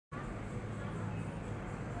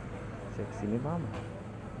Sexy ni mama.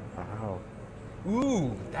 Wow.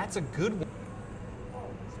 Ooh, that's a good one.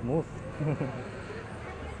 Smooth.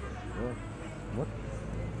 Smooth.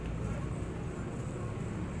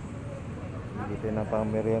 Dito na pang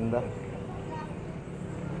merienda.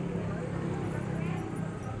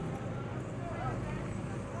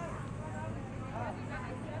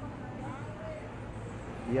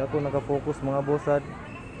 Di ako nakapokus mga bossad.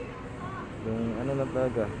 Yung ano na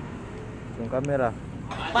talaga, yung camera.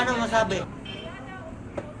 Paano masabi?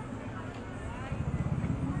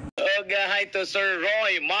 Hi to Sir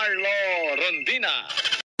Roy Marlo Rondina.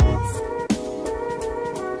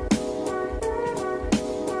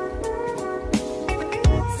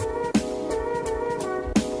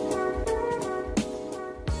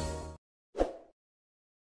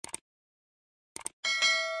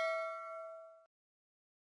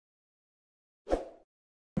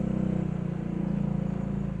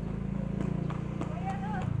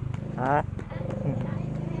 Ha?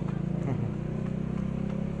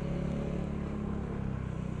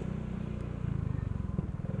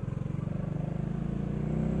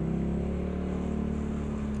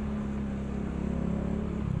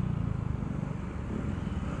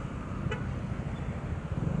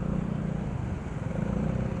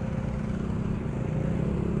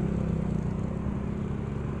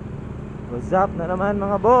 What's up na naman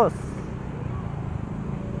mga boss?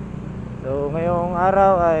 So ngayong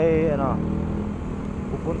araw ay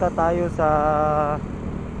pupunta tayo sa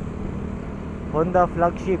Honda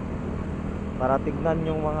Flagship para tignan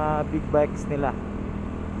yung mga big bikes nila.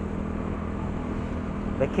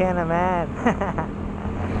 Bekena man.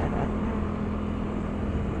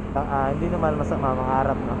 Hindi naman masama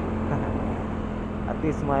mangarap, no? At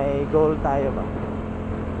least may goal tayo ba?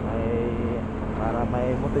 Para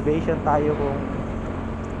may motivation tayo kung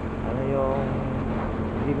ano yung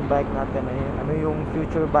dream bike natin, ano yung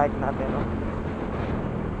future bike natin, no?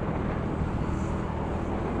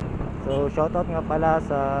 So shoutout nga pala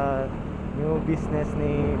sa new business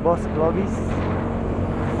ni Boss Clovis,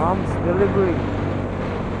 Mom's Delivery.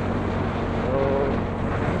 So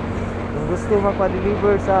kung gusto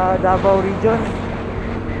magpa-deliver sa Davao region,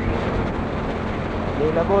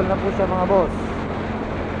 available na po siya mga boss.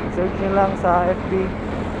 Search nyo lang sa FB,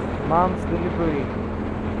 Mom's Delivery.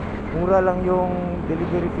 Mura lang yung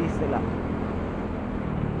delivery fees nila.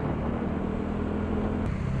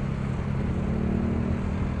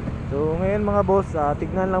 So ngayon mga boss,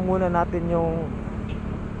 tignan lang muna natin yung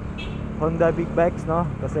Honda big bikes, no?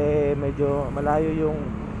 Kasi medyo malayo yung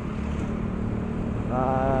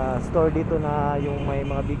store dito na yung may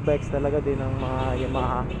mga big bikes talaga din ng mga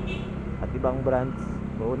Yamaha at ibang brands.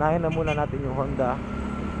 So unahin na muna natin yung Honda.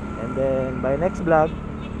 And then by next vlog,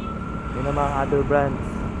 yun ang mga other brands.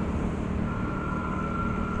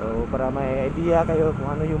 So para may idea kayo kung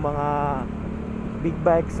ano yung mga big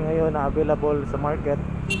bikes ngayon na available sa market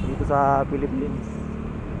dito sa Philippines.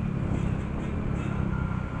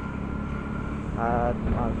 At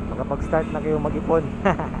makapag-start na kayo mag-ipon.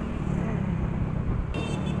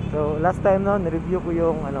 So last time no, nireview ko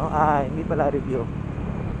yung hindi pala review.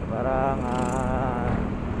 Parang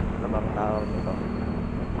ano bang tawag nito?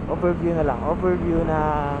 Overview na lang, overview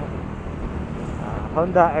ng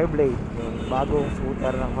Honda Airblade, yung bagong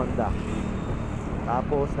scooter ng Honda.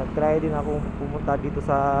 Tapos nag-try din ako pumunta dito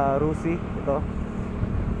sa Rusi, ito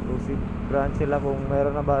Rusi branch sila, kung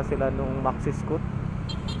meron na ba sila nung Maxi Scoot.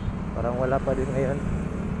 Parang wala pa din ngayon.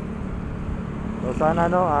 So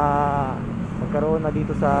sana magkaroon na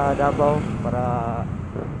dito sa Davao para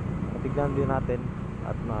matignan din natin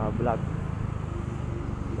at ma-vlog.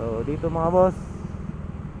 So dito mga boss,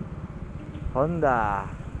 Honda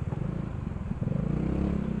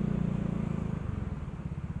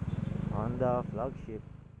Flagship.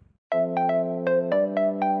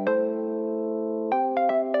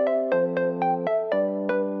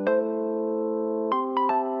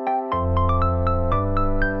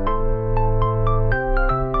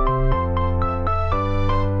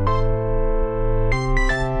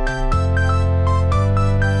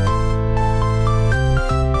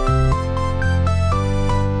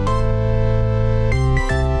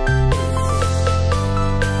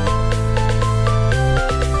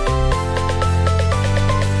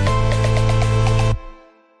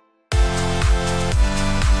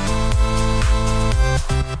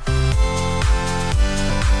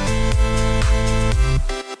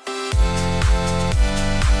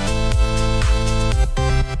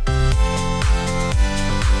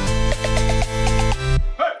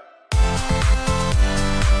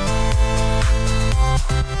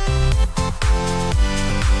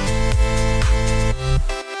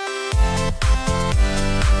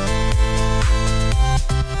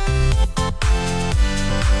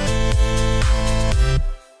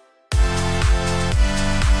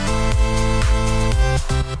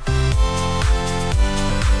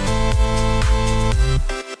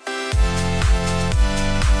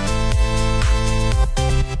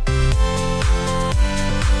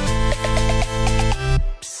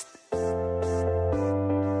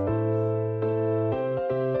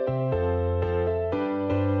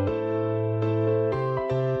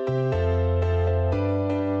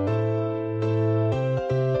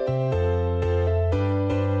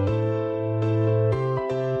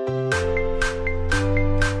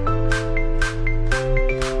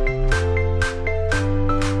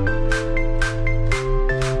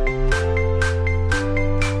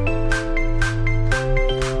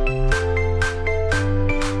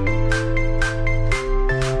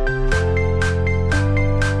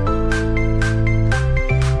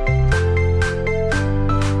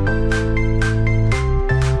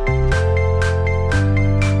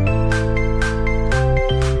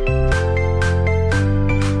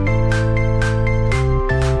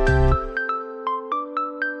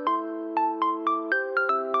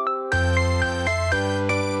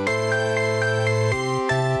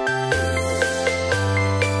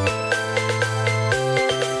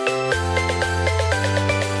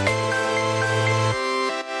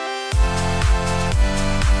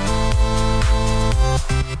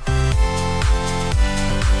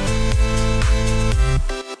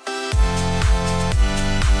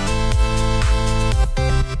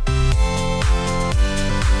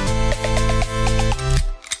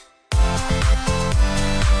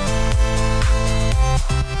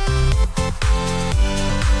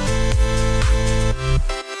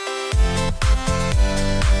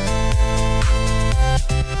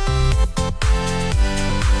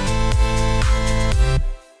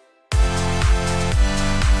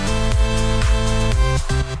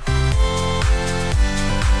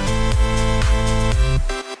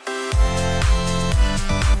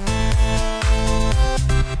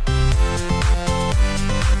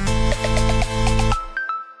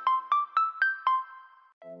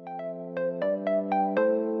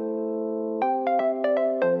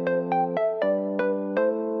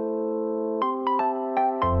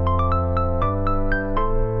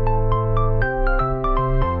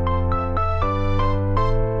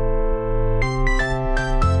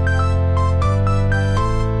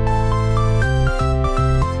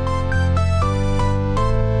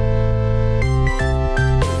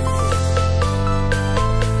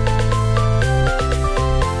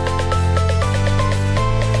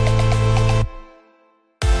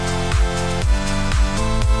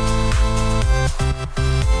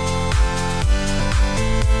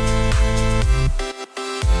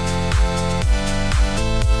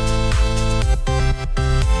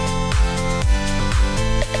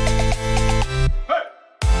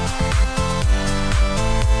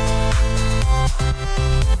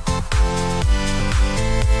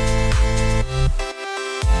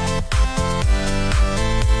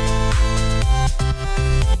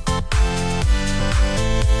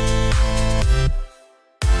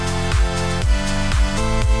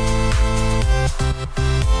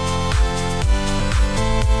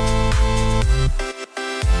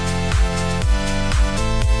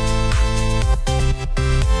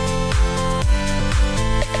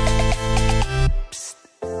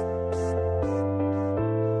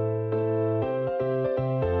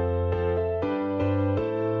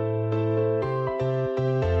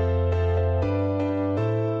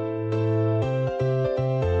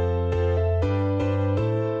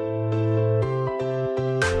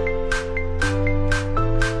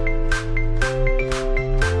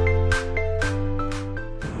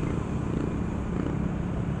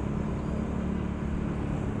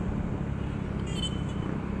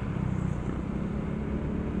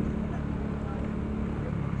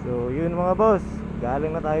 yun mga boss,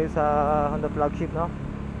 galing na tayo sa Honda Flagship, no?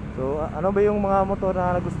 So ano ba yung mga motor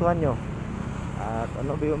na nagustuhan nyo? At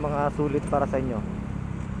ano ba yung mga sulit para sa inyo?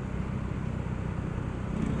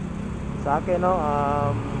 Sa akin, no,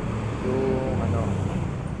 yung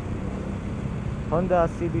Honda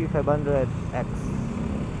CB500X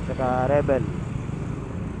saka Rebel.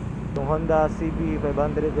 Yung Honda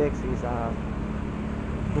CB500X is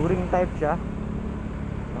touring type siya,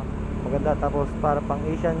 no? Maganda, tapos para pang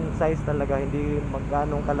Asian size talaga, hindi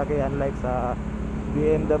magganong kalaki, unlike sa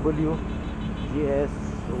BMW GS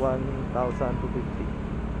 1250.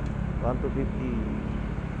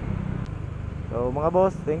 So mga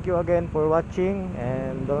boss, thank you again for watching,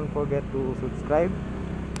 and don't forget to subscribe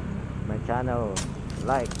my channel,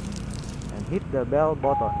 like, and hit the bell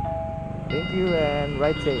button. Thank you and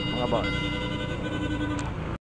ride safe mga boss.